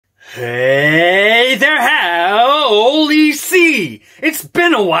Hey there, HolyC! It's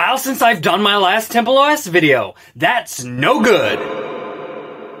been a while since I've done my last TempleOS video. That's no good.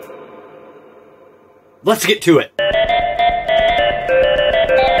 Let's get to it.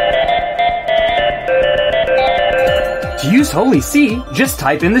 To use HolyC, just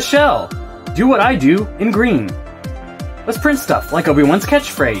type in the shell. Do what I do in green. Let's print stuff like Obi-Wan's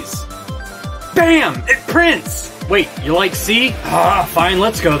catchphrase. Bam! It prints! Wait, you like C? Ah, fine,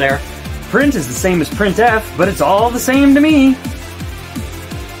 let's go there. Print is the same as printf, but it's all the same to me.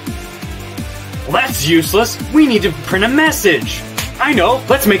 Well, that's useless. We need to print a message. I know,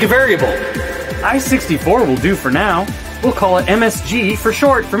 let's make a variable. I64 will do for now. We'll call it MSG for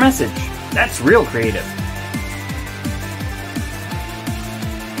short for message. That's real creative.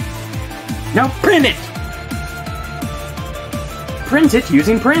 Now print it! Print it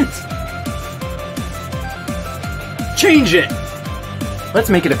using print. Change it! Let's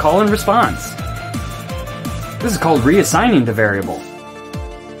make it a call and response. This is called reassigning the variable.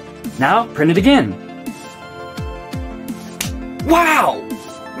 Now, print it again. Wow!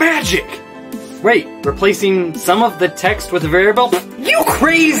 Magic! Wait, replacing some of the text with a variable? You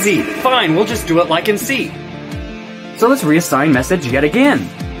crazy! Fine, we'll just do it like in C. So let's reassign message yet again.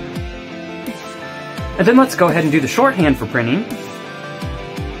 And then let's go ahead and do the shorthand for printing.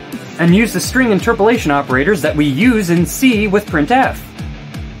 And use the string interpolation operators that we use in C with printf.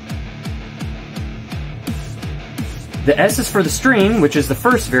 The S is for the string, which is the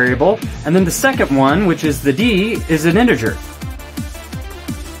first variable, and then the second one, which is the D, is an integer.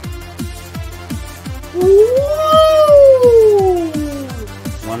 Woo!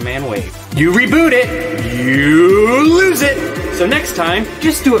 One man wave. You reboot it, you lose it. So next time,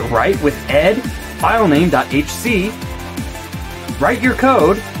 just do it right with ed filename.hc, write your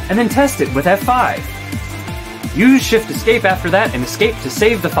code, and then test it with F5. Use Shift Escape after that and escape to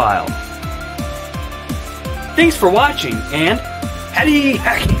save the file. Thanks for watching, and Hatty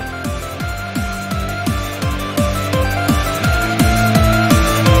Hacky!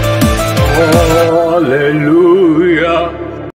 Hallelujah!